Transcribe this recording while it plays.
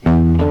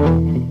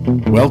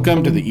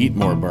Welcome to the Eat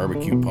More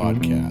Barbecue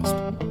podcast.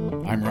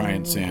 I'm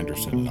Ryan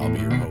Sanderson, and I'll be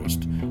your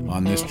host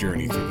on this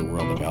journey through the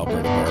world of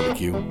Alberta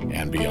barbecue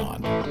and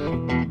beyond.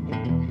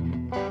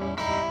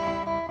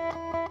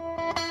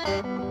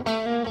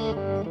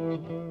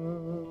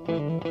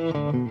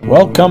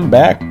 Welcome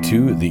back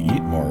to the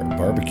Eat More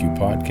Barbecue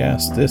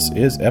podcast. This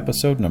is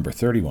episode number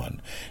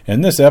 31,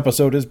 and this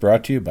episode is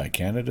brought to you by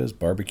Canada's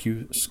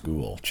Barbecue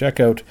School.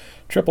 Check out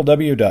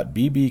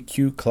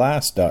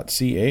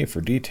www.bbqclass.ca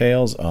for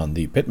details on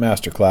the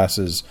Pitmaster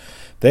classes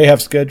they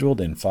have scheduled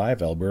in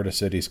 5 Alberta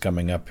cities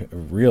coming up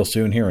real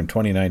soon here in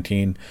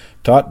 2019,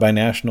 taught by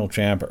national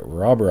champ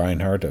Rob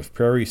Reinhardt of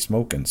Prairie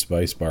Smoke and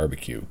Spice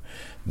Barbecue.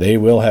 They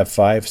will have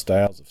 5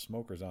 styles of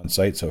smokers on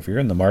site, so if you're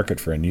in the market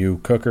for a new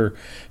cooker,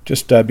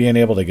 just being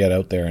able to get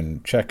out there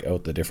and check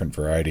out the different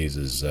varieties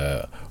is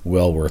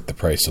well worth the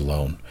price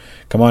alone.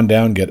 Come on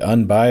down, get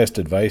unbiased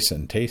advice,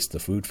 and taste the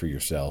food for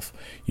yourself.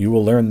 You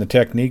will learn the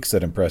techniques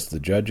that impress the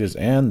judges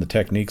and the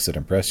techniques that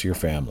impress your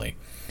family.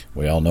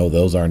 We all know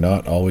those are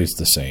not always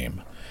the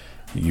same.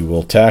 You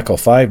will tackle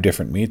 5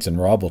 different meats, and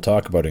Rob will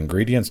talk about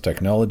ingredients,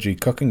 technology,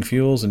 cooking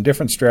fuels, and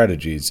different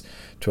strategies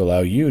to allow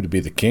you to be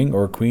the king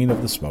or queen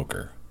of the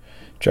smoker.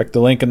 Check the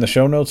link in the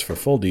show notes for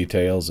full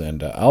details,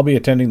 and I'll be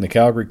attending the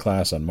Calgary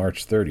class on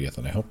March 30th,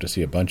 and I hope to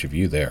see a bunch of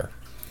you there.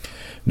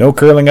 No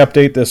curling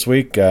update this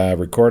week,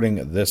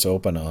 recording this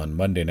open on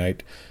Monday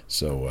night,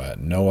 so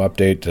no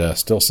update.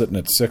 Still sitting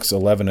at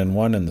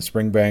 6-11-1 in the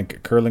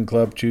Springbank Curling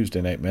Club Tuesday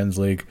Night Men's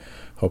League.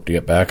 Hope to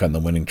get back on the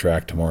winning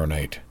track tomorrow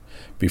night.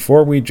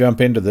 Before we jump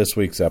into this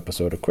week's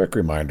episode, a quick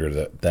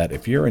reminder that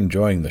if you're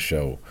enjoying the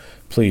show,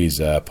 please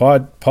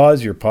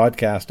pause your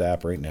podcast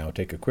app right now,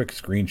 take a quick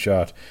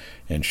screenshot,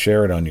 and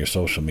share it on your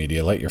social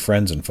media. Let your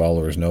friends and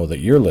followers know that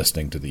you're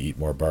listening to the Eat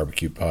More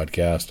Barbecue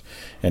podcast,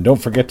 and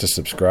don't forget to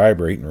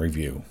subscribe, rate, and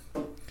review.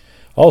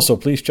 Also,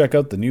 please check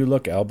out the new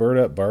look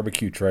Alberta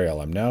Barbecue Trail.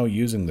 I'm now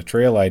using the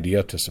trail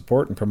idea to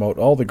support and promote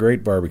all the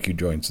great barbecue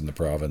joints in the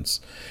province.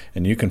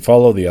 And you can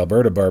follow the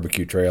Alberta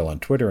Barbecue Trail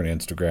on Twitter and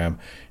Instagram,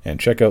 and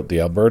check out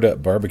the Alberta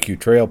Barbecue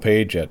Trail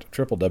page at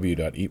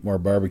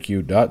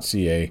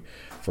www.eatmorebarbecue.ca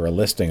for a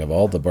listing of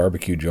all the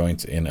barbecue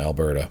joints in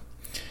Alberta.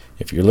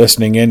 If you're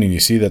listening in and you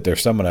see that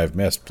there's someone I've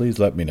missed, please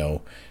let me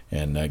know,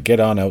 and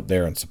get on out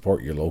there and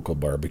support your local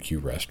barbecue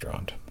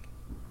restaurant.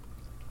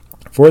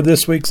 For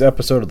this week's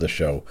episode of the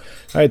show,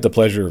 I had the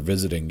pleasure of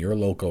visiting your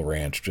local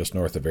ranch just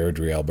north of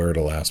Airdrie,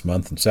 Alberta last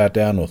month, and sat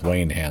down with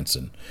Wayne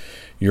Hanson.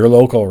 Your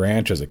local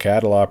ranch is a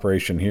cattle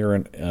operation here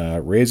in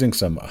raising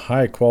some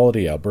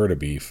high-quality Alberta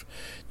beef.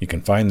 You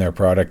can find their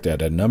product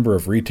at a number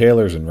of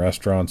retailers and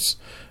restaurants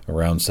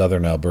around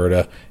southern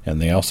Alberta, and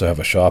they also have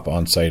a shop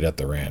on site at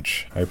the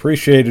ranch. I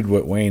appreciated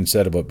what Wayne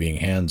said about being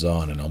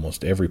hands-on in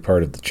almost every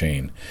part of the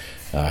chain.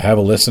 Have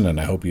a listen, and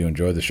I hope you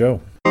enjoy the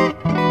show.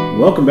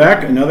 Welcome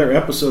back. Another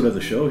episode of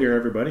the show here,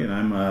 everybody, and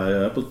I'm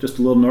up just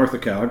a little north of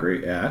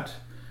Calgary at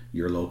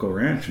your local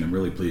ranch, and I'm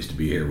really pleased to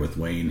be here with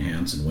Wayne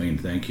Hanson. Wayne,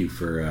 thank you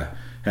for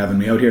having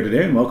me out here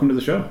today, and welcome to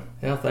the show.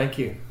 Yeah, thank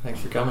you. Thanks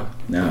for coming.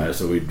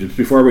 So we just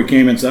before we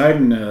came inside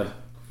and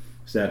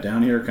sat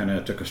down here, kind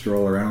of took a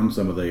stroll around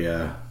some of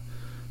the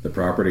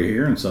property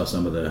here and saw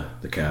some of the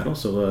cattle.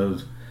 So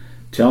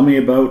tell me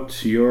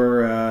about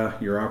your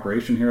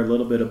operation here, a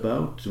little bit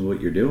about what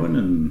you're doing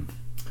and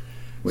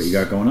what you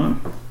got going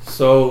on.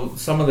 So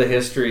some of the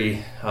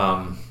history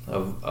of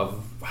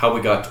how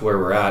we got to where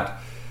we're at.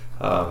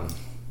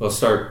 We'll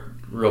start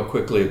real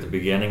quickly at the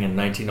beginning. In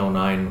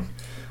 1909,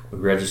 we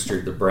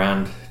registered the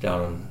brand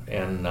down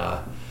in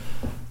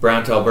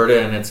Brant,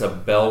 Alberta, and it's a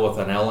bell with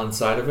an L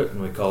inside of it,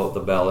 and we call it the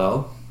Bell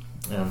L.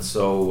 And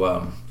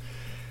so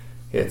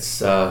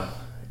it's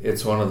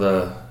one of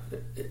the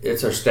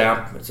it's our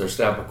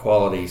stamp of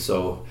quality.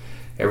 So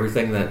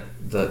everything that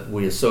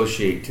we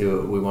associate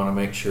to it, we want to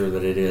make sure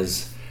that it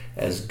is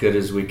as good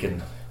as we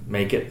can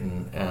make it,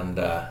 and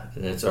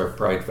it's our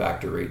pride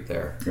factor right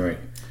there. Right.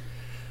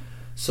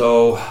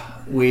 So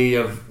we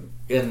have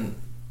in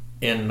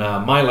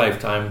my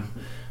lifetime,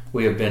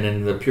 we have been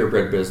in the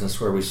purebred business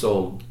where we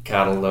sold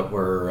cattle that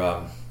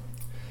were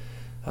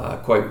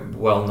quite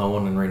well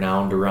known and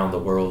renowned around the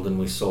world, and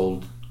we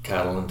sold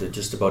cattle into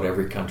just about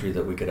every country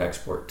that we could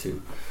export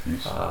to.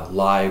 Nice.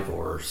 Live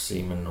or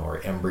semen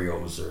or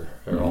embryos or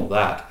all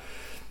that.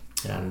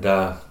 And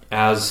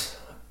as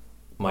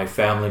my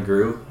family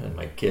grew and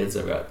my kids,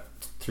 I've got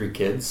 3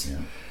 kids. Yeah.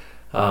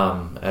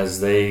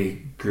 As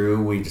they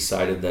grew, we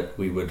decided that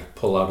we would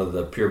pull out of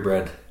the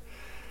purebred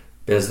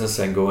business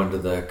and go into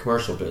the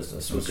commercial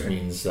business, which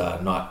means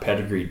not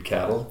pedigreed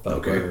cattle,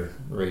 but we're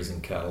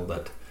raising cattle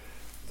that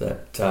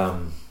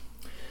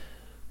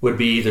would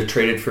be either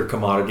traded for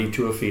commodity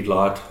to a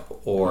feedlot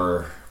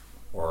or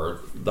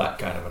that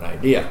kind of an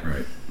idea.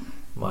 Right.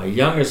 My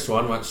youngest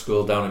one went to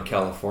school down in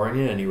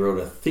California, and he wrote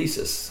a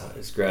thesis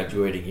his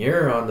graduating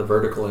year on the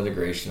vertical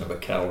integration of a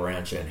cattle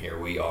ranch, and here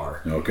we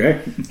are.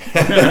 Okay.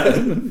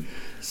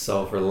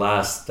 So for the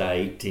last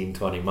 18,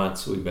 20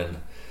 months, we've been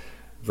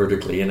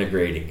vertically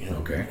integrating.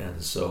 And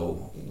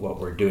so what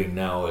we're doing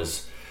now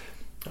is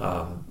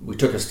we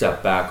took a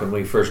step back. When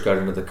we first got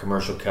into the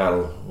commercial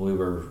cattle, we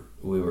were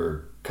we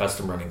were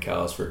custom running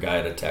cows for a guy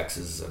out of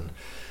Texas, and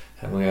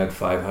we had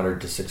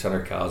 500 to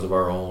 600 cows of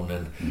our own,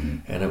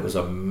 and it was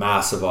a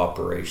massive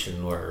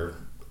operation where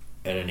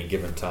at any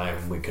given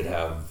time we could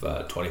have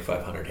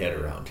 2,500 head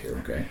around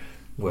here. Okay.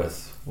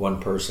 With one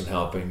person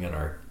helping and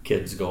our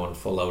kids going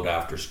full out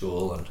after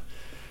school,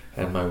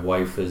 and my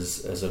wife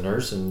is a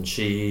nurse, and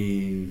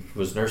she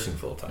was nursing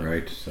full time.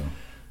 Right.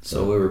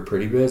 So we were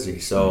pretty busy.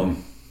 So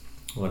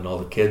when all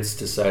the kids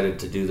decided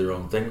to do their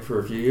own thing for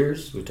a few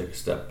years, we took a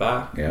step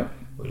back. Yeah.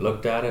 We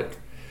looked at it,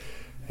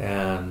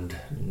 and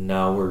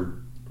now we're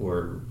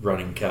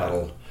running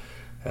cattle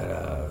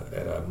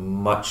at a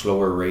much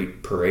lower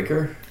rate per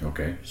acre.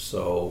 Okay.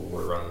 So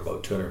we're running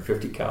about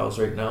 250 cows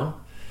right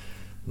now,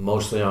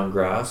 mostly on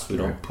grass. We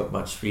don't put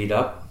much feed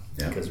up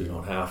because we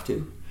don't have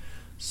to.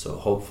 So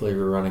hopefully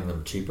we're running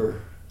them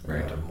cheaper,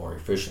 more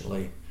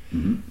efficiently,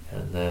 and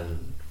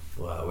then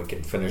we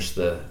can finish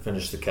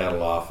the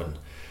cattle off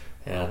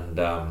and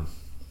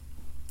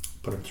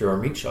put them through our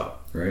meat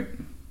shop. Right.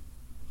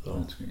 So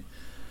that's great.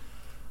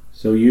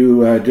 So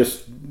you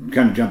just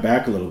kind of jump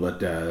back a little bit.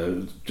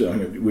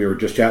 We were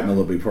just chatting a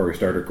little bit before we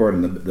started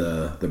recording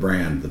the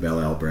brand, the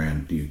Belle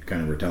brand. You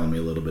kind of were telling me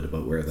a little bit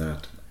about where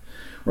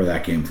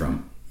that came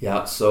from.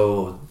 Yeah.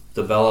 So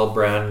the Belle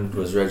brand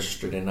was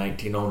registered in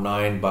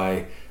 1909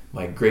 by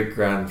my great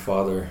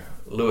grandfather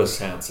Louis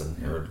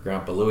Hansen, or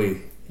Grandpa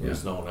Louis, he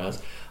was known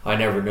as. I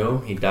never knew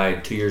him. He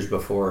died 2 years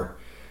before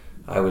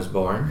I was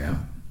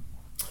born.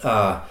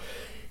 Yeah.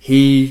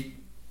 He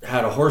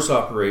had a horse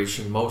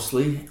operation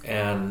mostly,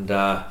 and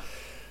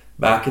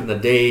back in the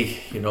day,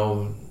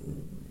 you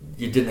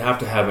didn't have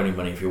to have any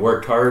money. If you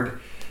worked hard,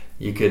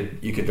 you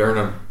could earn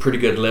a pretty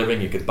good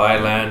living. You could buy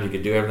land, you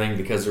could do everything,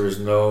 because there was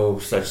no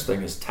such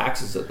thing as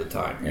taxes at the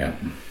time. Yeah.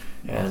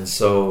 And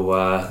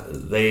so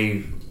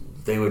they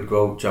would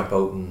go jump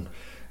out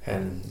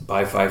and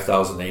buy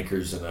 5,000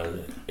 acres,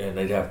 and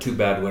they'd have 2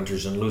 bad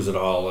winters and lose it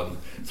all, and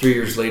 3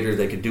 years later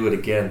they could do it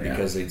again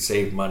because they'd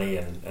saved money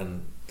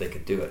and they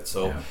could do it.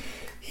 So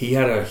he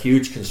had a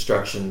huge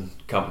construction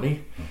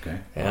company. Okay.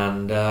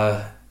 And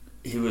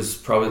he was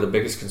probably the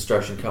biggest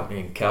construction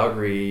company in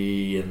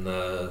Calgary in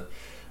the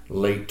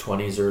late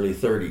 20s, early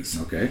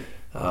 30s. Okay.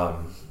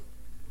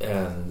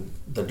 And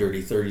the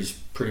dirty 30s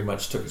pretty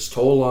much took its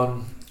toll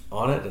on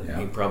it, and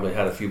he probably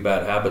had a few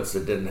bad habits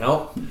that didn't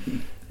help.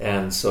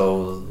 And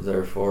so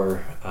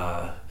therefore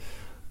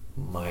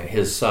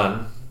his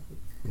son,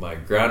 my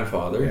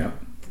grandfather,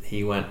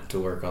 he went to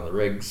work on the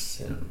rigs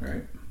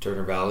in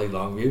Turner Valley,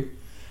 Longview.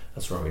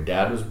 That's where my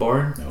dad was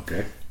born.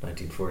 Okay.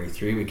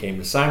 1943, we came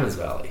to Simons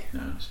Valley.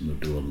 So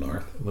moved a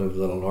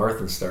little north.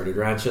 And started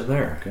ranching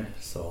there. Okay.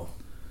 So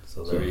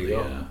there you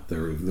go.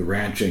 The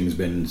ranching's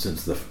been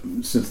since the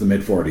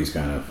mid 40s,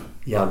 kind of.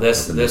 Yeah,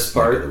 this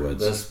part with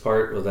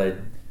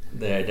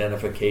the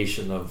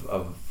identification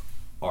of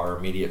our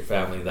immediate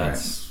family.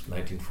 That's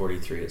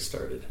 1943. It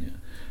started. Yeah.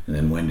 And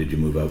then when did you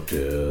move out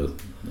to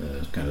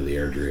kind of the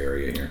Airdrie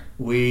area here?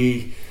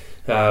 We.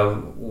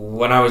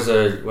 When I was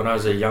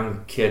a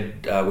young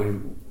kid,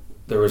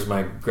 there was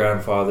my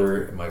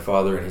grandfather, my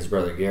father, and his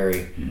brother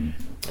Gary,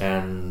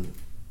 and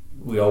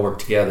we all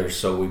worked together.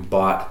 So we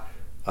bought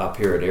up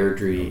here at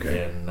Airdrie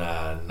in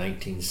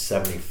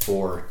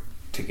 1974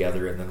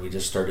 together, and then we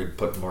just started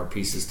putting more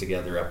pieces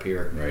together up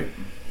here. Right.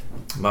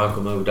 My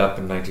uncle moved up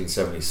in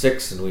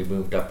 1976, and we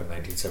moved up in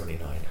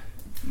 1979.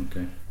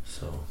 Okay.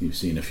 So you've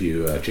seen a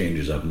few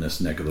changes up in this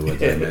neck of the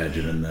woods, I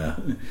imagine, in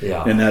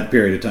that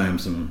period of time,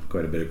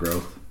 quite a bit of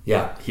growth.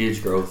 Yeah,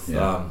 huge growth.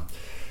 Yeah.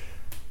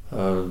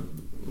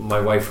 My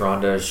wife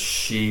Rhonda,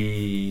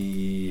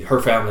 her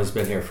family's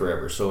been here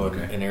forever. So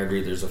in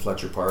Airdrie, there's a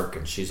Fletcher Park,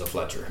 and she's a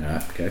Fletcher.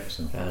 Okay.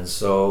 And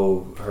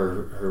so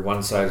her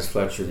one side is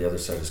Fletcher, the other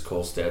side is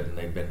Colstead, and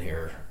they've been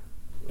here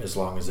as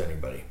long as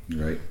anybody.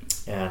 Right.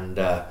 And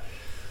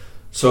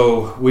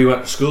so we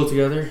went to school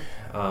together.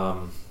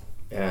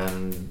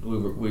 And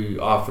we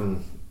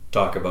often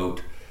talk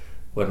about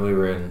when we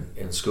were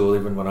in school,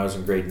 even when I was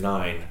in grade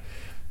 9,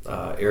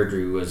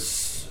 Airdrie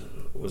was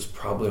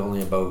probably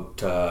only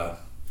about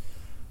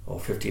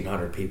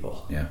 1,500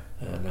 people. Yeah.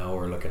 And now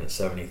we're looking at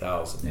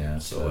 70,000. Yeah.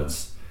 So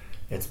it's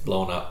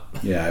blown up.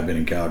 Yeah, I've been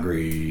in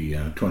Calgary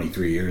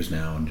 23 years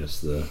now, and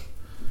just the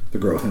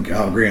growth in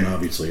Calgary, and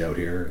obviously out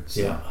here, it's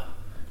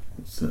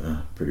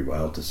pretty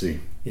wild to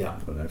see. Yeah.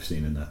 What I've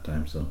seen in that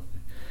time. So.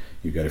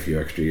 You've got a few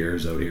extra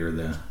years out here on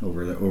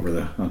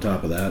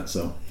top of that,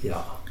 so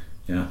yeah,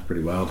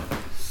 pretty wild.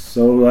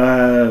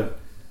 So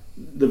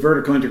the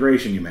vertical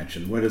integration you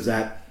mentioned, what has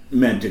that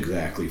meant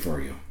exactly for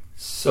you?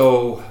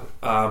 So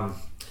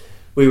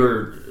we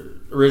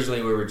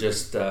were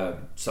just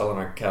selling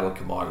our cattle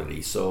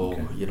commodity. So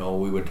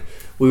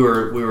we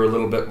were a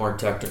little bit more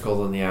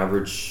technical than the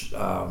average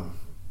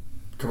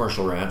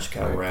commercial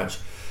cattle ranch.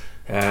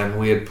 And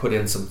we had put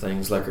in some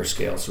things like our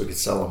scales, so we could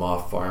sell them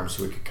off farm,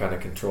 so we could kind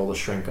of control the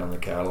shrink on the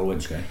cattle,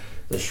 which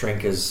the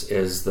shrink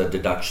is the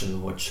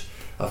deduction which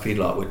a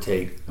feedlot would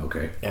take.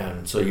 Okay.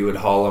 And so you would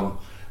haul them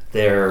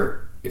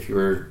there if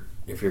you're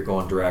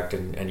going direct,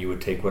 and you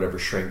would take whatever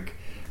shrink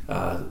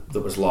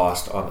that was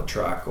lost on the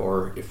truck,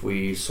 or if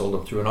we sold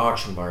them through an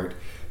auction mart,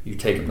 you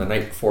take them the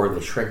night before,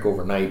 they shrink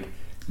overnight.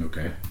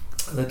 Okay.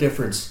 The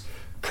difference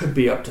could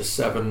be up to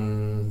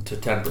 7 to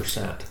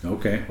 10%.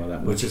 Okay. Well,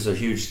 which is a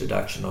huge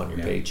deduction on your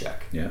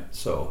paycheck. Yeah.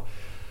 So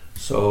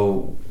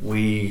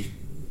we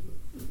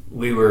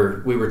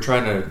were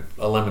trying to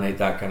eliminate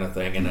that kind of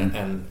thing,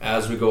 and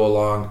as we go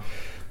along,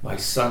 my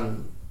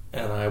son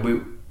and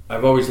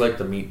I've always liked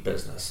the meat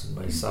business. And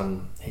my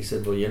son, he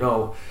said,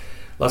 well,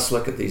 let's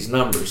look at these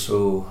numbers.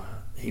 So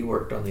he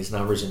worked on these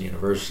numbers in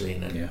university,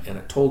 and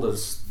it told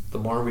us the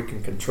more we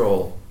can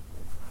control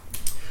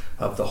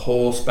of the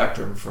whole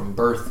spectrum from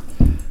birth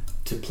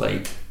to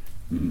plate,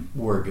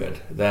 we're good.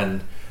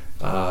 Then,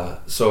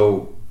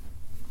 so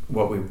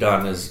what we've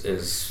done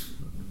is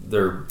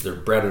they're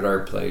bred at our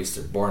place,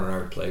 they're born at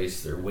our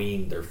place, they're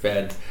weaned, they're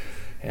fed,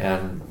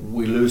 and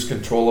we lose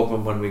control of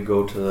them when we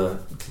go to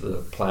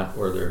the plant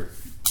where they're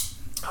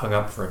hung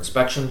up for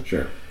inspection.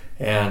 Sure.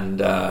 And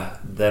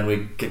then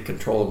we get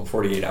control of them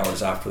 48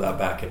 hours after that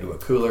back into a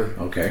cooler.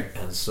 Okay.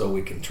 And so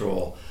we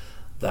control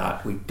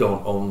that. We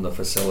don't own the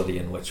facility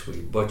in which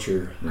we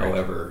butcher. Right.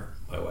 However,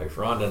 my wife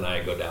Rhonda and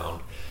I go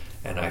down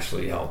and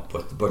actually help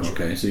with the butchery.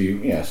 Okay, so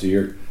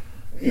you're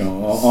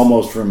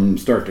almost from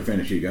start to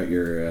finish. You got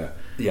your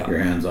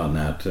hands on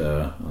that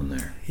on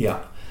there.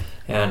 Yeah,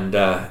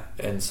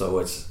 and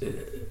so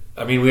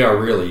we are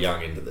really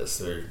young into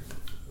this.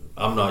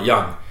 I'm not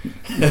young,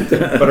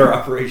 but our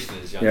operation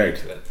is young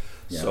into it.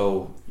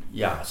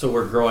 Yeah. So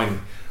we're growing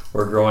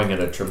at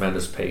a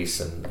tremendous pace,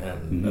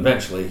 and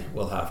eventually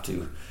we'll have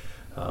to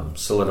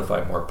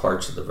solidify more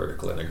parts of the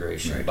vertical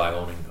integration by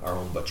owning our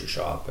own butcher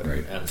shop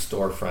and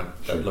storefront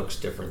that looks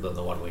different than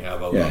the one we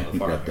have out on the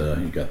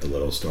farm. You got the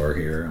little store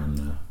here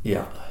on.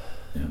 Yeah,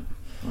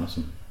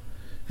 awesome.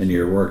 And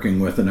you're working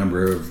with a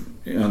number of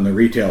on the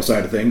retail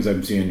side of things.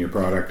 I'm seeing your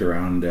product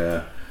around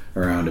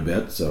a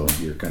bit, so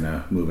you're kind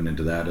of moving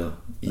into that a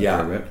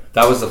bit.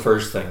 That was the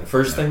first thing. The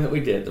first thing that we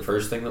did, the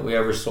first thing that we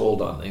ever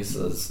sold on these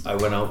is I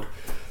went out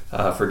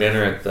for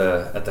dinner at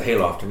the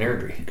Hayloft in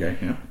Airdrie. Okay,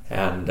 yeah.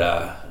 And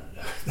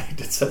they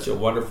did such a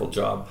wonderful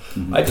job.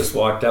 I just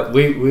walked up.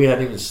 We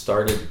hadn't even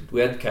started. We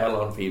had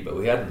cattle on feed, but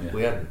we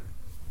hadn't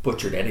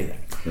butchered anything.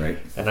 Right.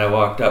 And I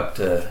walked up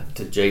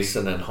to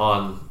Jason and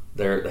Han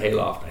there at the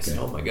Hayloft. And I said,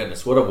 "Oh my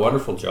goodness, what a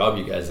wonderful job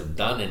you guys have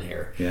done in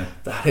here. Yeah.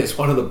 That is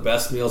one of the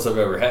best meals I've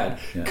ever had.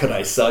 Yeah. Could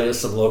I sell you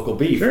some local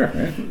beef?" Sure.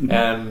 Right.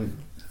 And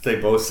they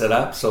both said,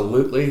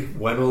 "Absolutely.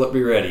 When will it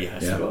be ready?" I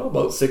said, "Well,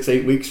 about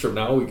 6-8 weeks from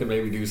now, we can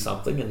maybe do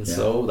something." And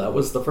so that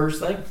was the first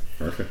thing.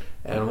 Perfect.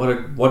 And what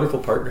a wonderful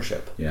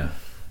partnership. Yeah.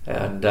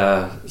 And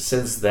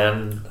since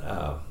then,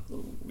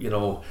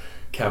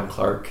 Cam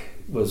Clark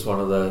was one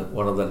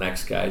of the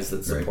next guys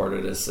that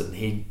supported us, and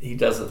he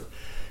doesn't.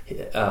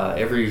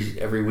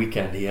 Every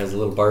weekend he has a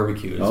little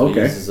barbecue. So he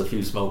uses a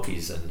few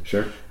smokies, and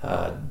sure.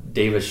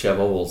 Davis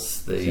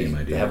Chevols,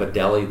 they have a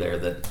deli there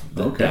that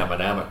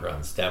Damanamit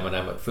runs.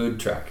 Damanamit food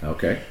truck.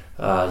 Okay.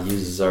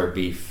 Uses our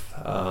beef.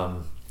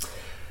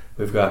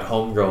 We've got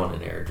Homegrown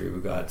in Airdrie.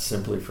 We've got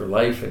Simply for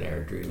Life in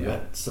Airdrie. We've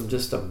got some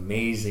just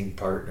amazing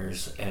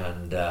partners,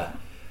 and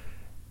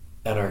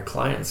our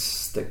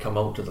clients that come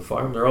out to the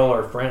farm, they're all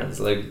our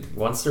friends. Like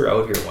once they're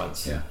out here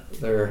once,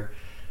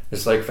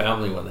 it's like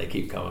family when they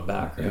keep coming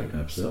back. Right? Yeah,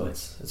 absolutely.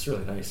 So it's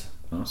really nice.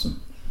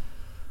 Awesome.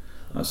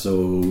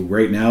 So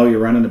right now you're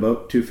running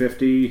about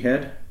 250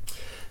 head?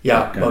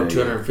 Yeah, about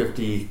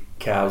 250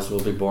 calves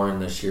will be born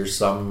this year.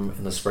 Some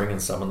in the spring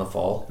and some in the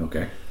fall.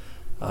 Okay.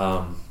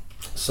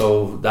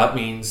 So that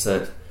means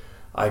that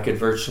I could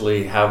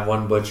virtually have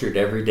one butchered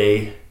every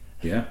day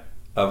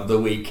of the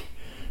week,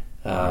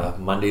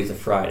 Monday to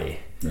Friday.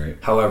 Right.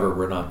 However,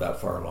 we're not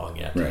that far along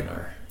yet in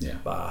our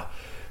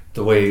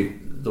the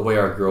way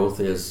our growth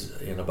is.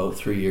 In about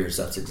 3 years,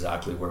 that's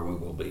exactly where we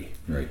will be.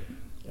 Right.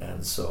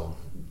 And so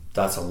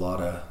that's a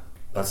lot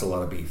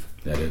of beef.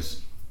 That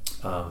is.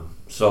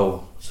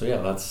 So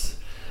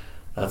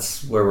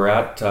that's where we're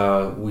at.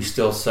 We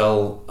still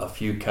sell a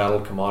few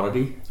cattle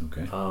commodity.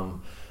 Okay.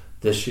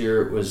 This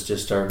year it was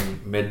just our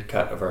mid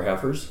cut of our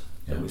heifers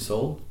that we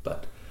sold,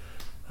 but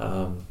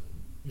I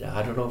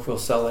don't know if we'll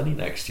sell any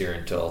next year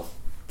until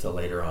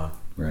later on.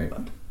 Right.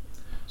 But,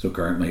 so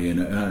currently in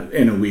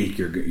a week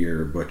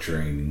you're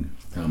butchering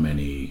how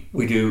many?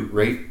 We do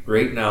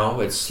right now.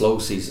 It's slow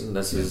season.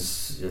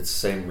 It's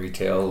same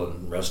retail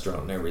and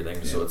restaurant and everything.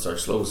 Yeah. So it's our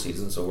slow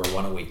season. So we're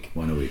one a week.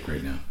 One a week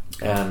right now.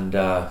 And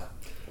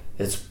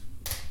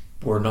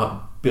we're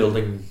not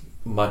building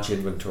much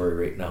inventory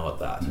right now at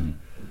that. Mm-hmm.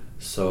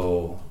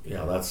 So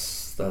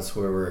that's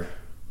where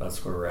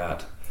we're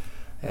at.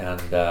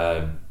 And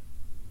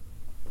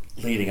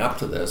leading up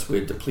to this, we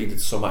had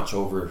depleted so much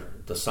over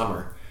the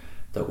summer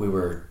that we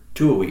were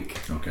 2 a week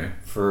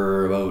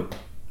for about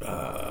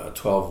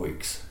 12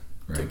 weeks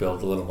to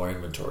build a little more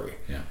inventory.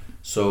 Yeah.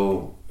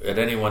 So at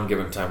any one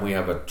given time, we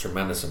have a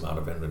tremendous amount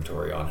of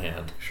inventory on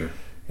hand. Sure.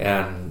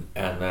 And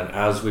then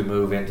as we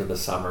move into the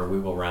summer, we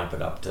will ramp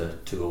it up to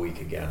 2 a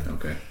week again.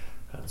 Okay.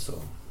 And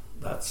so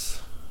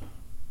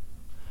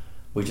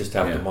we just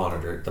have to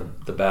monitor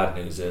it. The bad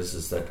news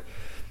is that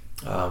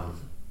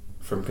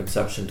from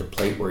conception to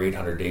plate, we're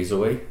 800 days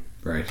away.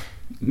 Right.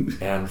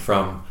 And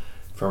from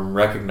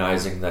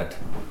recognizing that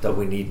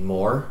we need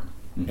more,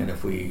 and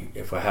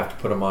if I have to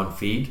put them on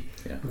feed,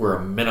 we're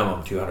a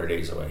minimum 200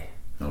 days away.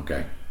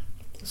 Okay.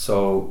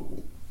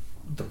 So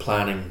the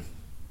planning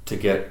to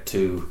get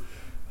to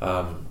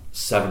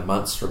 7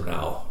 months from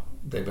now,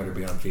 they better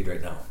be on feed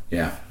right now.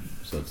 Yeah.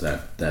 So it's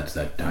that's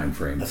that time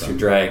frame. That's your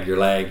drag, your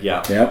lag,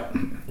 yeah. Yep.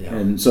 Yeah.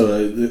 And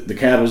so the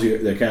cattle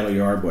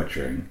you are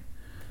butchering,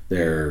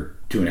 they're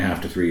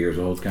 2.5 to 3 years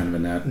old, kind of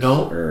in that.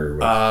 No. Or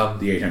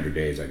the 800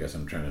 days. I guess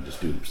I'm trying to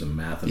just do some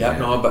math.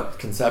 But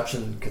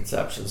conception.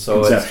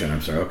 So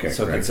I'm sorry. Okay.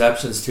 So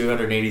conception's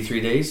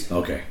 283 days.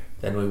 Okay.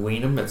 Then we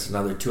wean them. It's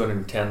another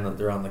 210 that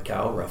they're on the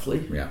cow,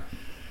 roughly. Yeah.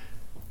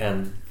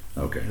 And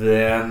okay.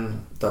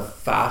 Then the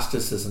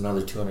fastest is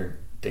another 200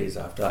 days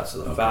after that.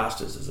 So the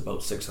fastest is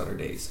about 600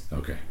 days.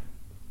 Okay.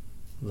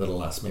 A little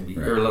less, maybe,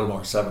 or a little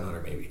more,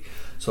 700 maybe.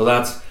 So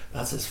that's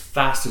as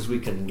fast as we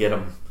can get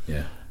them.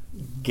 Yeah.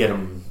 Get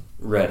them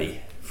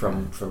ready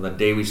from the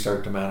day we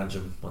start to manage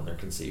them when they're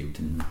conceived.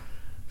 Mm-hmm.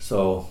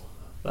 So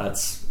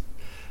that's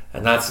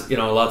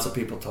lots of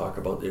people talk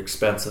about the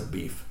expense of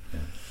beef. Yeah.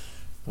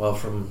 Well,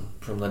 from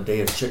the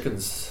day a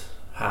chicken's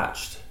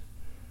hatched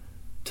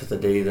to the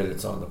day that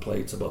it's on the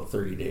plate, it's about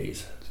 30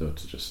 days. So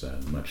it's just a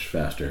much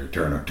faster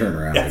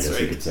turnaround, That's I guess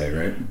right. you could say,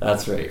 right?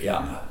 That's right,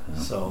 yeah.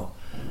 So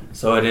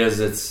it is.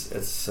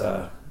 It's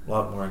a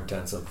lot more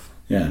intensive.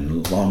 Yeah,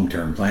 and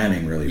long-term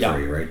planning really for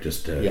you, right?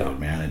 Just Yeah.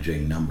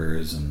 managing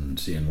numbers and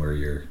seeing where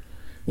you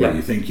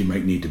think you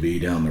might need to be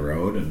down the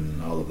road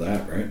and all of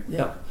that, right?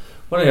 Yeah.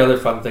 One of the other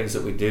fun things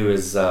that we do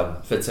is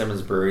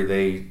Fitzsimmons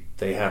Brewery,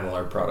 they handle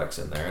our products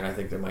in there, and I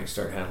think they might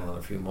start handling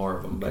a few more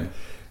of them. Okay.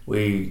 But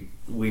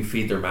we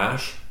feed their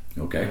mash.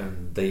 Okay.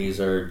 And they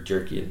use our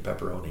jerky and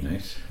pepperoni.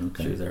 Nice.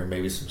 Okay. Through there,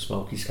 maybe some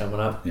smokies coming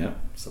up. Yeah.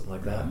 Something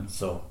like that.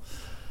 So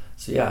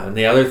yeah. And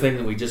the other thing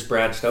that we just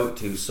branched out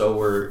to, so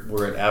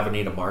we're at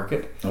Avenida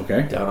Market.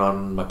 Okay. Down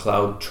on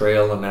McLeod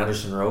Trail and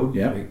Anderson Road.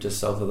 Yeah. Right just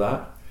south of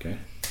that. Okay.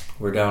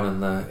 We're down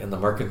in the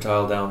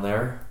Mercantile down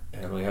there,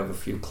 and we have a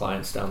few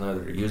clients down there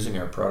that are using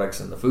our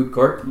products in the food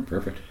court. Oh,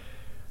 perfect.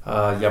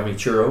 Yummy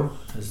Churro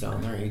is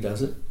down there. He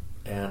does it.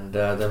 And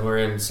then we're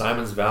in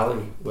Simons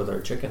Valley with our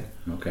chicken.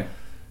 Okay.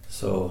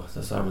 So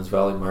the Simons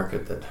Valley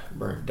Market that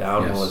burnt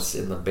down, Yes. well, it's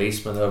in the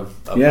basement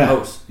of the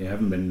house. Yeah, I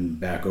haven't been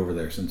back over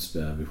there since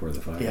before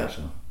the fire. Yeah.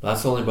 So.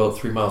 That's only about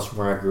 3 miles from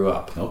where I grew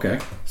up. Okay.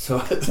 So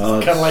it's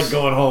kind of like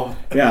going home.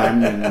 Yeah,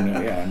 I'm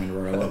in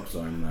Royal Oak, so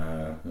I'm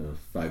a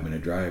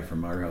 5-minute drive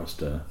from our house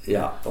to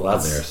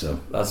there. So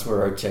that's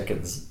where our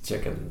chicken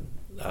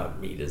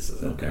meat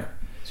is in there.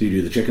 So you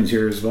do the chickens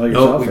here as well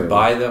yourself? No, we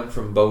buy them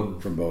from Bowden.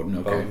 From Bowden,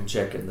 okay. Bowden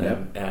Chicken,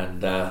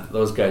 and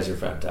those guys are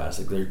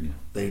fantastic.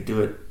 They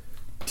do it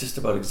just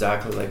about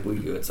exactly like we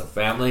do. It's a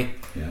family,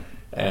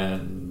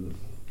 and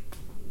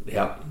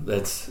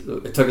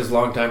it took us a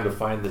long time to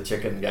find the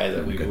chicken guy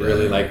that we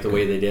really liked the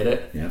way they did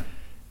it. Yeah,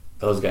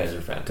 those guys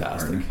are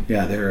fantastic.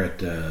 Yeah, they're at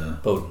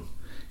Bowden.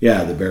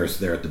 Yeah, they're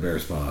at the Bear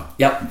Spa.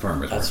 Yep,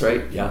 farmers. That's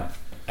market. right. Yeah,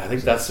 I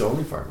think that's the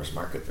only farmers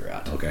market they're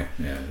at. Okay,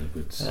 yeah,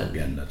 that's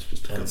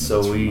just. And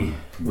so we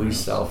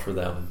sell for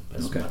them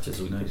as much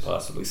as we can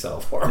possibly sell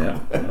for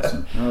them. Yeah,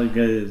 awesome. Well, you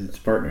guys, it's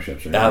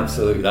partnerships, right?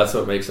 Absolutely, that's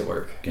what makes it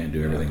work. Can't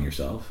do everything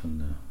yourself,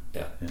 and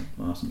yeah,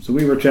 awesome. So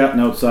we were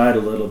chatting outside a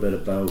little bit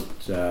about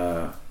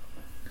the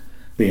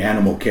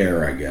animal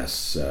care, I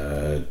guess.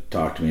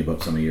 Talk to me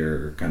about some of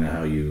your kind of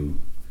how you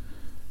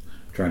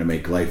trying to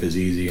make life as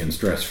easy and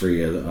stress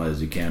free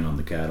as you can on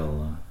the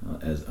cattle,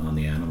 as on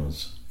the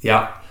animals.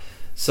 Yeah.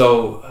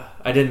 So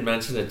I didn't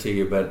mention it to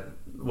you, but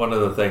one of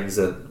the things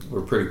that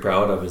we're pretty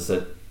proud of is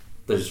that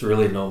there's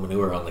really no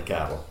manure on the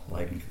cattle.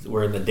 Like,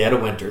 we're in the dead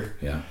of winter,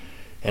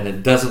 and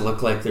it doesn't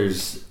look like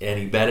there's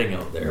any bedding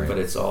out there, but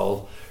it's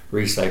all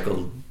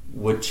recycled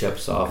wood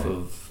chips off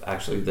of.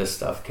 Actually, this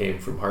stuff came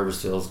from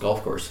Harvest Hills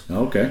Golf Course.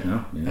 Okay.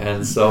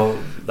 And so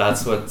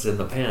that's what's in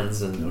the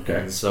pens,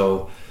 and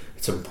so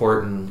it's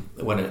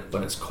important when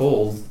it's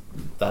cold.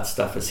 That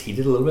stuff is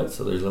heated a little bit,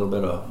 so there's a little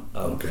bit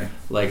of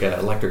like an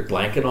electric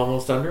blanket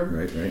almost under them.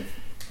 Right.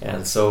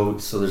 And so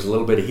there's a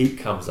little bit of heat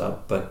comes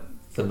up, but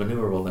the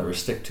manure will never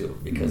stick to them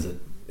because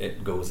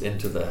it goes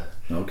into the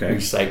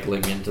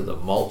recycling into the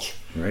mulch.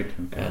 Right.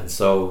 Okay. And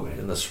so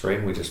in the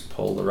spring we just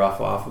pull the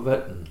rough off of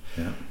it and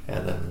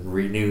then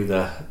renew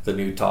the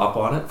new top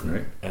on it.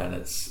 Right. And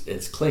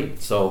it's clean.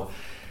 So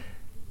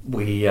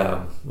we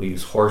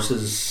use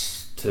horses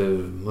to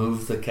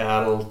move the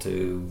cattle,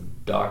 to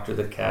doctor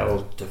the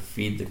cattle, to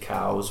feed the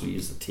cows. We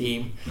use the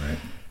team,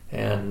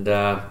 and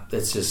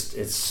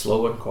it's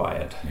slow and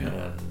quiet.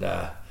 And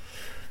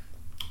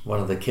one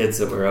of the kids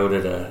that were out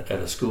at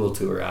a school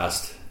tour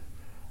asked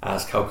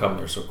how come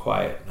they're so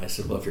quiet, and I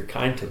said, well, if you're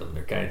kind to them,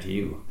 they're kind to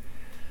you.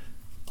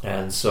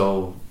 And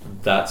so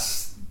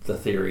that's the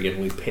theory. And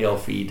we pail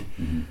feed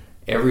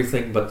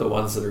everything but the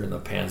ones that are in the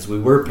pens. We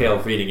were pail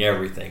feeding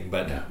everything,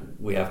 but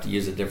we have to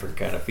use a different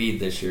kind of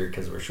feed this year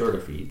because we're short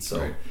of feed,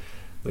 so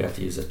we have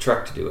to use a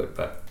truck to do it.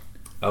 But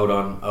out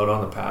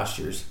on the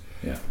pastures,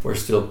 Yeah. we're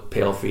still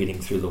pail feeding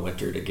through the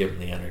winter to give them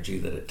the energy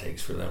that it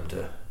takes for them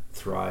to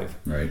thrive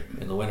Right.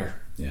 in the winter.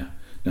 Yeah.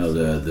 Now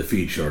the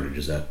feed shortage,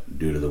 is that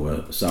due to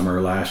the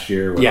summer last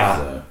year?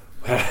 Yeah.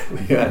 We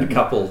had a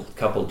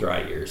couple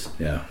dry years.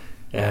 Yeah.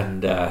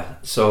 And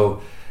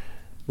so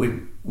we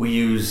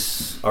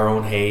use our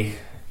own hay,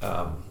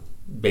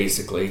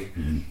 basically,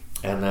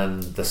 and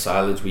then the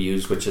silage we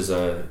use, which is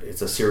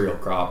it's a cereal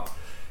crop,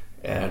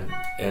 and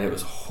it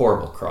was a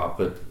horrible crop.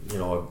 But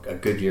a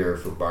good year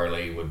for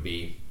barley would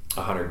be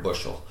 100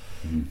 bushel,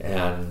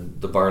 and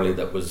the barley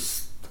that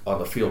was on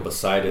the field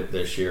beside it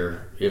this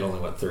year, it only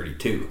went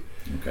 32.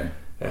 Okay.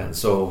 And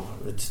so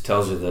it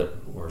tells you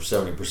that we're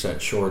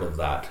 70% short of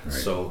that. Right.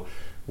 So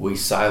we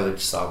silaged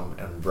some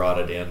and brought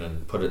it in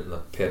and put it in the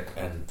pit.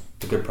 And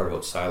the good part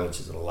about silage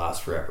is it'll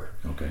last forever.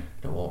 Okay.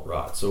 It won't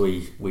rot. So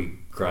we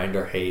grind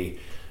our hay,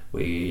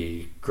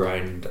 we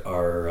grind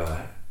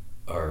our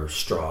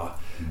straw,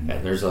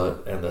 and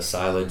the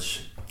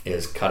silage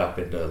is cut up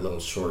into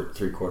little short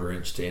 3/4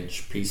 inch to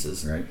inch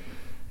pieces. Right.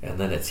 And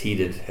then it's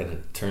heated and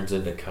it turns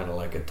into kind of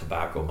like a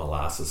tobacco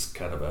molasses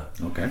kind of a.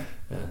 Okay.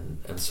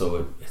 And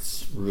so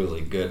it's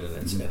really good, and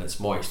it's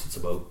moist. It's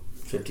about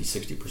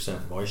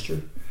 50-60%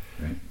 moisture.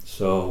 Right.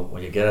 So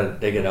when you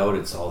dig it out,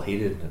 it's all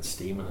heated and it's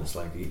steaming. It's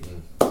like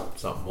eating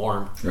something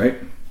warm. Right.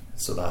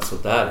 So that's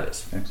what that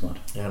is. Excellent.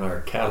 And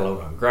our cattle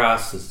out on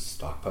grass is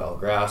stockpile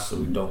grass, so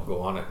we don't go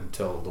on it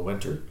until the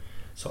winter.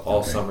 So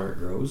all summer it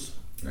grows.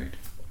 Right.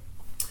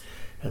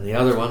 And the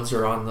other ones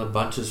are on the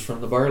bunches from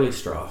the barley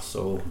straw.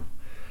 So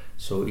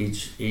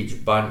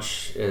each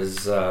bunch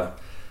is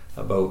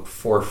about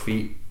 4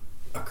 feet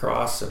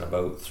across and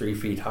about 3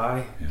 feet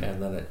high,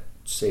 and then it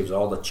saves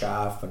all the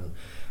chaff and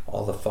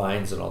all the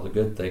fines and all the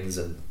good things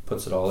and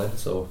puts it all in.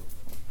 So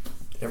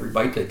every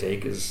bite they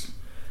take is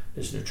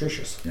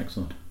nutritious.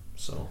 Excellent.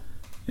 So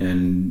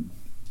And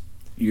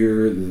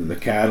the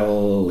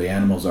cattle, the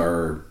animals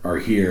are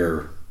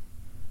here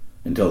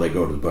until they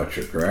go to the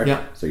butcher, correct?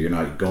 Yeah. So they're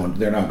not going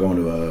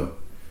to a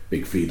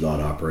big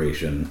feedlot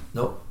operation.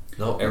 no,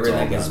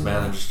 everything all is done.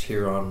 managed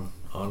here on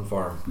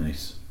farm.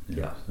 Nice.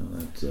 Yeah. So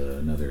that's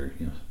another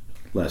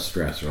less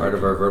stress. Part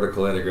of our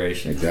vertical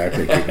integration.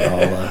 Exactly.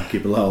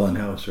 Keep it all in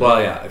house. Right?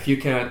 Well, yeah. If you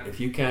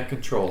can't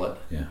control it,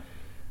 Yeah.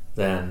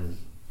 then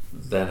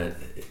it.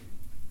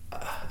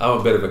 I'm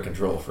a bit of a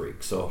control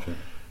freak, so Sure.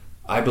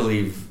 I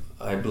believe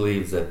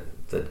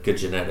that good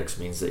genetics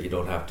means that you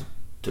don't have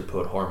to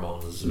put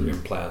hormones or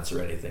implants or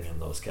anything in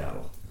those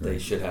cattle. They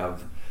should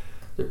have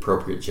the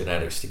appropriate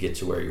genetics to get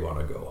you where you want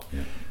to go.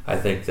 Yeah. I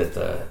think that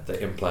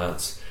the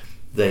implants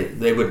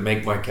they would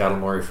make my cattle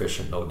more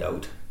efficient, no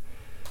doubt.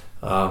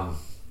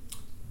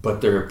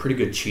 But they're a pretty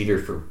good cheater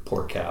for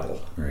poor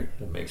cattle. Right.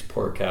 It makes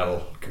poor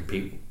cattle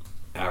compete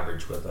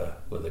average with a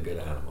good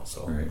animal.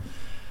 So Right.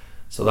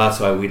 so that's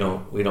why we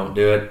don't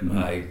do it.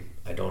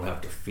 I don't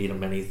have to feed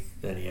them any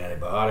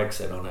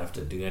antibiotics. I don't have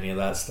to do any of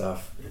that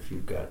stuff. If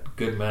you've got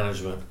good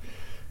management,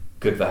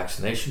 good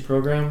vaccination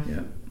program,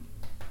 Yeah.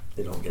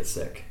 they don't get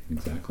sick.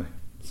 Exactly.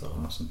 So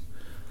Awesome.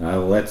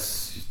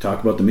 Let's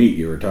talk about the meat.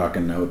 You were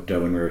talking out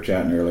when we were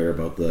chatting earlier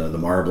about the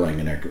marbling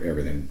and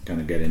everything. Kind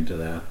of get into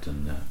that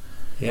and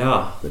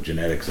yeah. the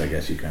genetics. I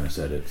guess you kind of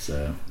said it's.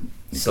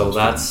 So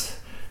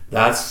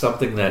that's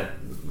something that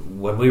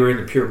when we were in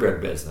the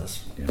purebred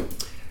business,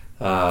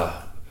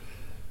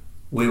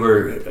 we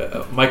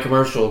were my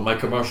commercial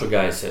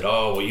guy said,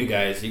 "Oh, well, you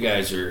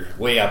guys are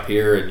way up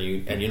here,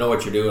 and you know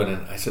what you're doing."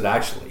 And I said,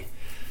 "Actually,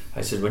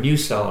 when you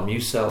sell them, you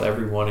sell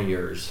every one of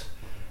yours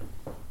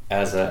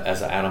as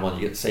an animal,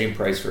 and you get the same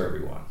price for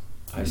everyone."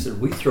 I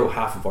said, "We throw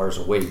half of ours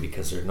away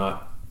because they're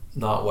not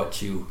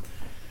what you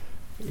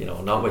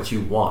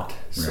want.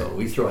 So Right.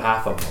 we throw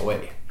half of them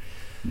away."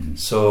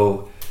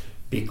 So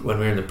when we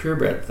were in the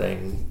purebred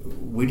thing,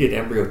 we did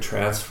embryo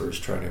transfers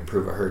trying to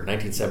improve a herd in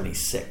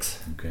 1976.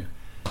 Okay.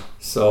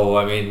 So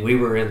I mean, we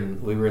were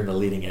in the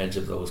leading edge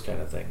of those kind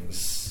of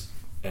things,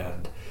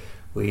 and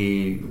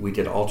we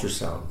did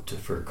ultrasound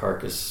for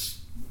carcass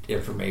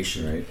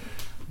information Right.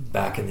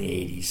 back in the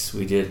 80s.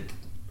 We did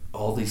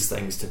all these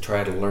things to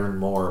try to learn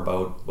more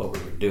about what we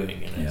were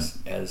doing, and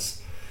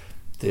as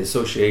the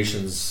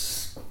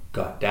associations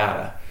got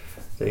data,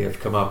 they have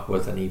come up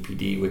with an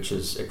EPD, which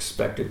is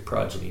expected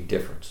progeny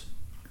difference.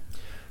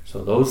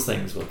 So those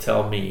things will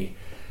tell me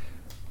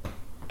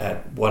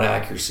at what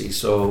accuracy.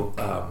 So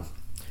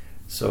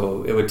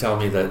it would tell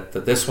me that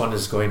this one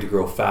is going to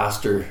grow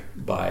faster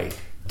by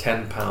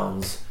 10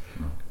 pounds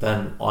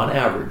than on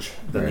average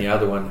than the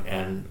other one,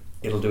 and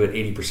it'll do it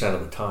 80%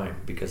 of the time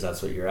because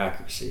that's what your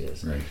accuracy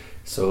is. Right.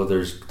 So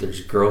there's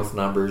growth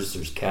numbers,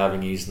 there's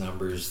calving ease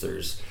numbers,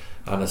 there's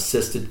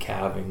unassisted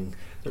calving,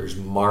 there's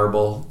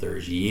marble,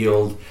 there's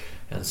yield,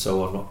 and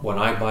so when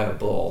I buy a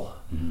bull,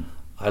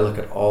 I look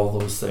at all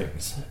those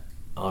things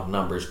on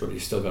numbers, but you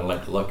still got to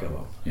like the look of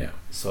them. Yeah.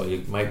 So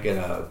you might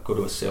go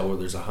to a sale where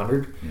there's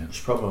 100. Yeah. There's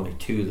probably only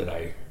 2 that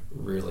I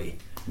really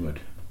Would.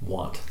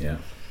 want, Yeah.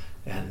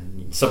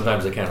 and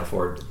sometimes I can't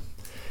afford them.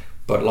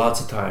 But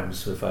lots of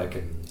times, if I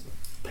can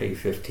pay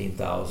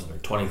 $15,000 or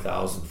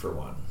 $20,000 for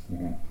one,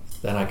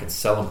 then I can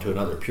sell them to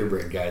another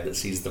purebred guy that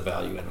sees the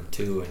value in them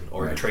too,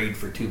 or Right. trade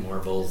for 2 more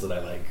bulls that I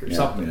like or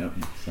something. Yeah,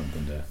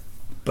 something to.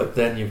 But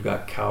then you've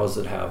got cows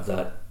that have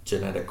that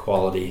genetic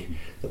quality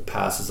that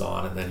passes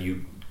on, and then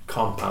you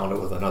compound it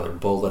with another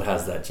bull that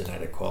has that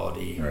genetic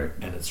quality, Right.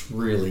 and it's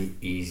really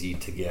easy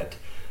to get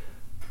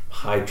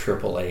high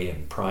AAA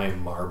and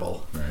prime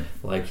marble, Right.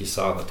 like you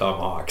saw in the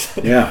Tomahawks.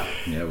 Yeah,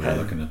 we're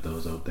looking at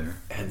those out there.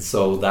 And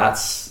so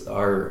that's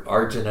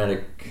our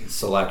genetic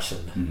selection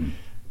Mm-hmm.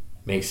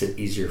 makes it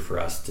easier for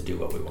us to do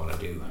what we want to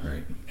do,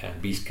 Right.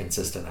 and be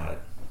consistent at it.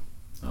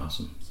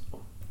 Awesome.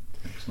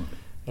 Excellent.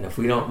 And if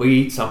we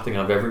eat something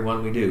of every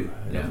one we do,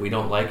 and if we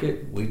don't like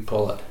it, we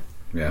pull it.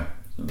 Yeah.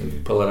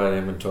 We pull it out of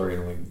inventory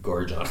and we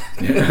gorge on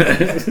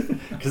it.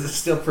 Because it's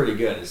still pretty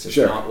good. It's just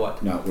not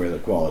where the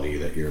quality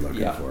that you're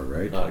looking for,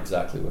 right? Not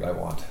exactly what I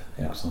want.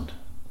 Excellent.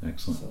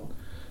 So,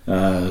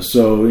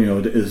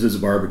 So this is a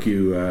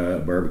barbecue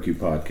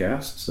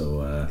podcast.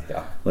 So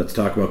let's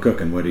talk about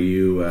cooking. What do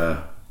you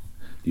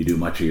do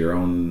much of your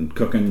own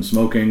cooking,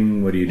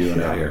 smoking? What are you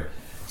doing out here?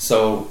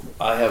 So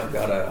I have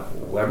got a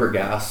Weber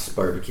gas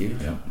barbecue.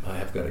 Yeah. I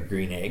have got a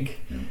green egg,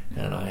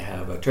 and I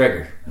have a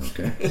Traeger.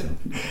 Okay.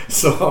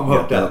 So I'm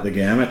hooked up. The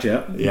gamut,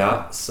 yeah.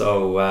 Yeah.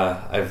 So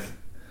I've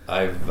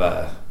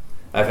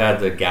had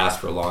the gas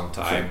for a long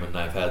time, and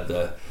I've had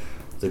the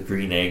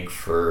green egg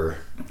for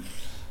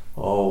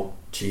 10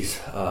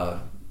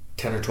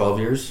 or 12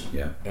 years.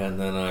 Yeah. And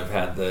then I've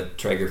had the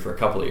Traeger for a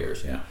couple of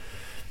years. Yeah.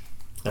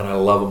 And I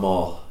love them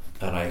all,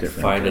 and I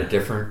find a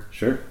different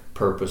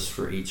purpose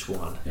for each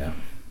one. Yeah.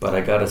 But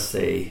I gotta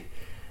say,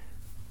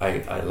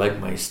 I like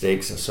my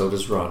steaks, and so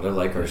does Rhonda.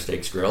 Like our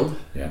steaks grilled.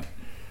 Yeah.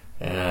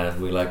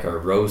 And we like our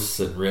roasts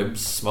and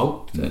ribs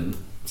smoked, and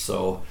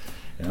so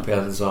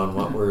depends on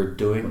what we're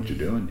doing. What you're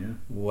doing,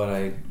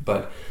 yeah.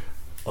 But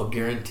I'll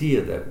guarantee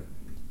you that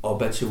I'll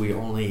bet you we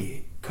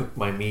only cook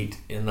my meat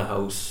in the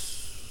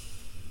house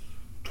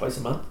twice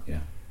a month. Yeah.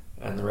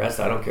 And the rest,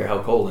 I don't care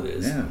how cold it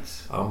is. Yeah.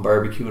 I'm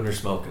barbecuing or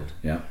smoking.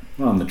 Yeah.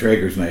 Well, and the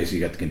Traeger's nice. You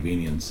got the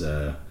convenience.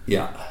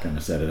 Yeah. Kind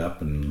of set it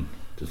up and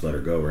just let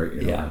her go, right?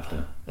 You don't have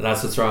to. And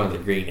that's what's wrong with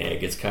the green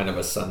egg. It's kind of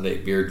a Sunday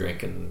beer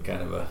drinking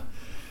kind of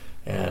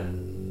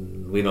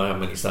and we don't have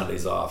many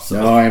Sundays off.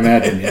 So. No, I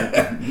imagine,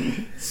 yeah.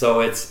 So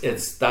that's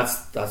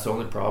the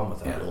only problem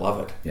with it. Yeah. I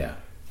love it. Yeah.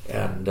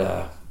 And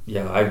I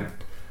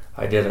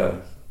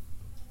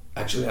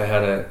had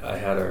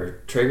a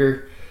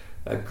Traeger,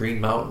 a Green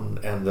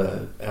Mountain,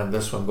 and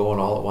this one going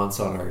all at once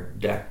on our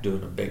deck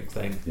doing a big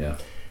thing. Yeah.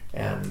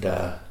 And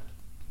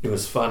it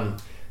was fun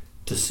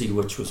to see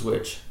which was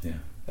which. Yeah.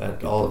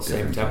 At all the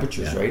same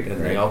temperatures, right?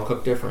 And they all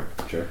cook different.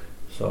 Sure.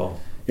 So.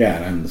 Yeah,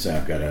 and I'm the same.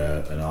 I've got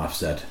an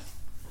offset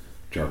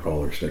charcoal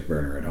or stick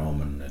burner at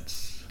home, and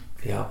it's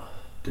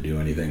to do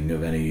anything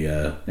of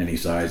any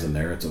size in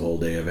there. It's a whole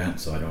day event,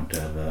 so I don't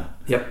have.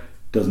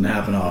 Doesn't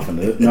happen often.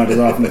 Not as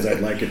often as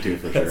I'd like it to,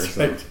 for sure.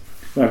 So. Right.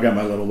 I've got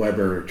my little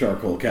Weber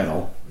charcoal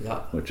kettle, Yeah.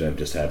 which I've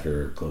just had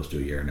for close to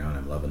a year now, and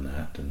I'm loving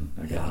that. And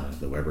I got Yeah.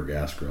 the Weber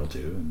gas grill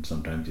too, and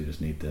sometimes you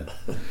just need to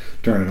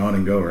turn it on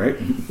and go, right?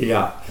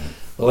 Yeah.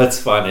 Well, it's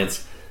fun.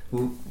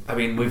 I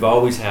mean, we've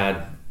always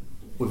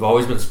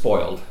been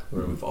spoiled,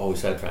 where we've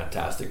always had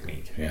fantastic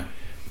meat. Yeah.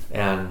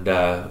 And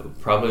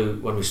probably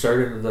when we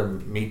started into the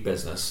meat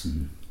business,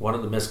 one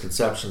of the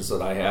misconceptions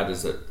that I had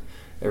is that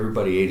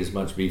everybody ate as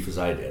much beef as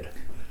I did.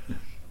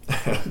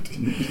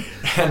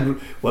 And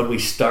when we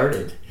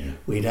started,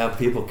 we'd have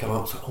people come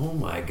up and say, "Oh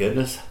my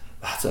goodness,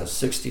 that's a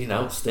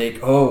 16-ounce steak.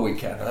 Oh, we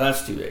can't.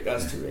 That's too big.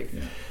 That's too big."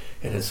 Yeah.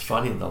 And it's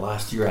funny, in the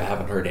last year I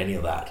haven't heard any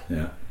of that.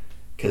 Yeah.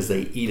 Because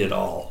they eat it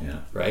all, Yeah.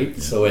 right?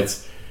 Yeah. So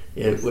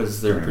it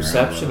was their Turn around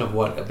perception well. of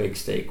what a big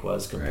steak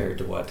was compared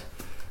to what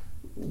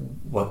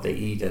they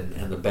eat,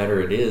 and the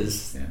better it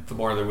is, the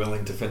more they're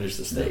willing to finish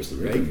the steak,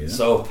 Absolutely, right?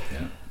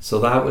 yeah. So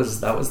that was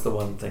the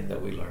one thing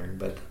that we learned,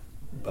 but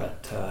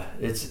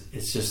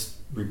it's just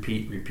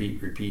repeat,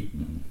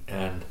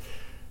 and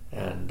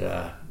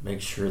make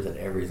sure that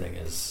everything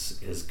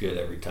is good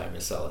every time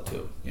you sell it to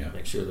them. Yeah.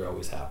 Make sure they're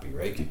always happy,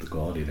 right? Keep the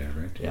quality there,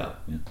 right? Yeah.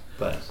 Yeah.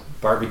 But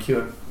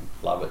barbecuing,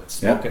 love it.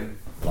 Smoking,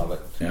 love it.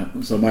 Yeah.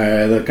 So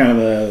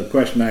the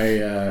question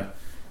I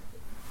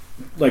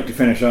like to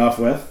finish off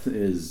with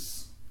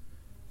is,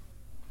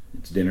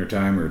 it's dinner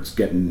time, or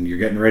you're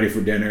getting ready for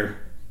dinner.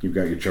 You've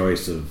got your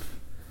choice of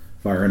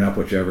firing up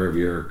whichever of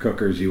your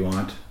cookers you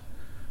want.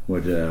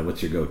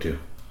 What's your go-to?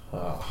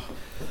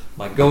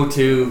 My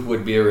go-to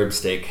would be a rib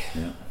steak.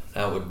 Yeah.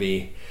 That would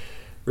be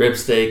rib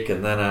steak,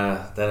 and then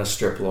a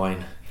strip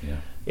loin. Yeah.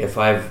 If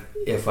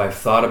I've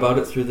thought about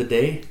it through the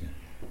day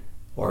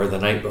or the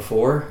night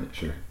before,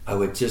 Sure. I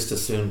would just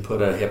as soon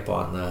put a hip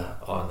on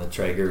the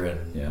Traeger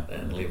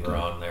and leave her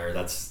on there.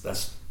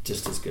 That's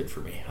just as good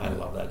for me. I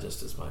love that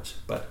just as much.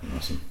 But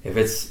Awesome. if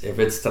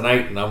it's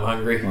tonight and I'm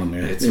hungry, On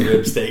there. it's a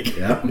rib steak.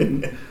 Yeah.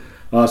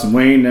 Awesome.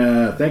 Wayne,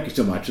 thank you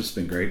so much. It's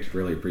been great.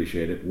 Really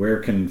appreciate it. Where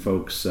can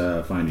folks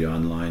find you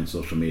online,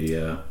 social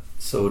media?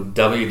 So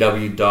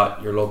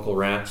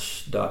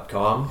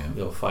www.yourlocalranch.com. Yeah.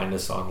 You'll find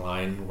us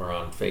online. We're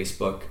on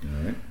Facebook.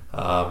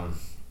 All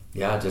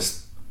right.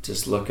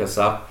 Just look us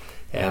up.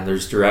 And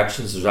there's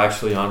directions. There's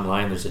actually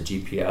online, there's a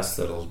GPS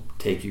that'll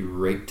take you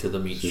right to the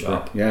meat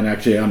shop. Yeah, and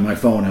actually on my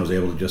phone I was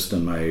able to just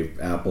on my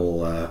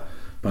Apple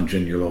punch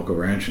in your local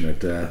ranch, and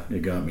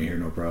it got me here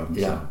no problem.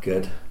 Yeah, so,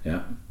 good.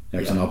 Yeah.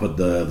 Excellent. Yeah. I'll put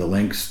the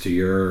links to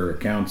your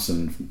accounts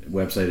and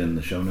website in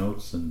the show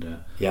notes. And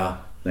yeah.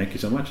 Thank you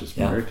so much. It's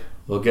been great.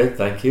 Well, good.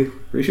 Thank you.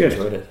 Appreciate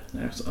Enjoyed it.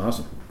 That's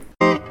awesome.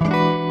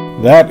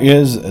 That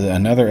is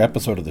another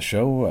episode of the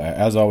show.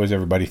 As always,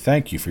 everybody,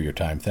 thank you for your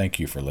time. Thank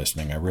you for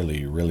listening. I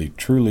really, really,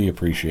 truly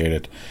appreciate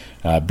it.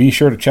 Be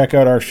sure to check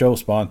out our show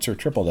sponsor,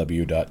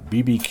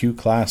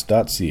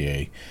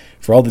 www.bbqclass.ca,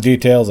 for all the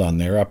details on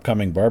their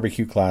upcoming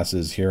barbecue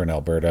classes here in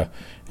Alberta.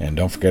 And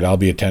don't forget, I'll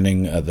be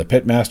attending the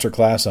Pitmaster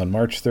class on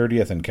March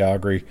 30th in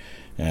Calgary,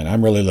 and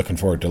I'm really looking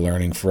forward to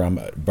learning from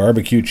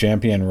barbecue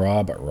champion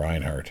Rob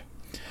Reinhardt.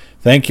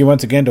 Thank you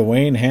once again to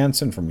Wayne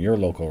Hansen from Your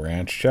Local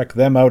Ranch. Check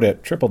them out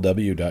at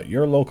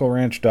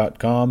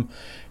www.yourlocalranch.com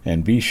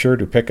and be sure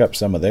to pick up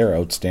some of their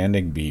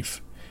outstanding beef.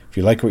 If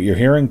you like what you're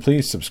hearing,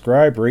 please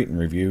subscribe, rate, and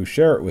review.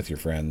 Share it with your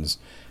friends.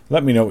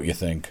 Let me know what you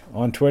think.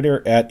 On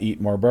Twitter, at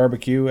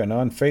EatMoreBarbecue, and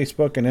on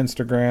Facebook and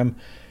Instagram,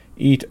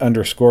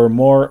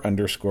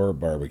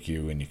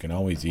 eat_more_barbecue. And you can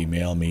always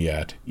email me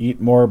at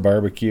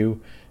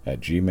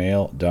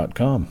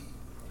eatmorebarbecue@gmail.com.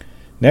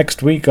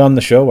 Next week on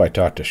the show, I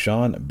talked to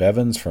Sean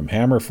Bevins from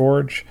Hammer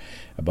Forge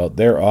about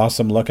their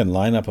awesome-looking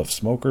lineup of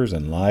smokers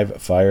and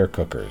live fire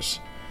cookers.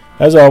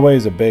 As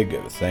always, a big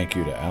thank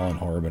you to Alan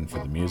Horban for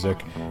the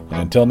music.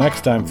 And until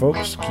next time,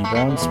 folks, keep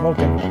on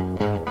smoking.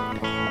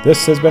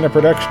 This has been a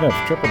production of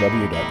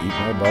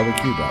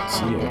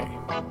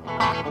www.eatmorebarbecue.ca.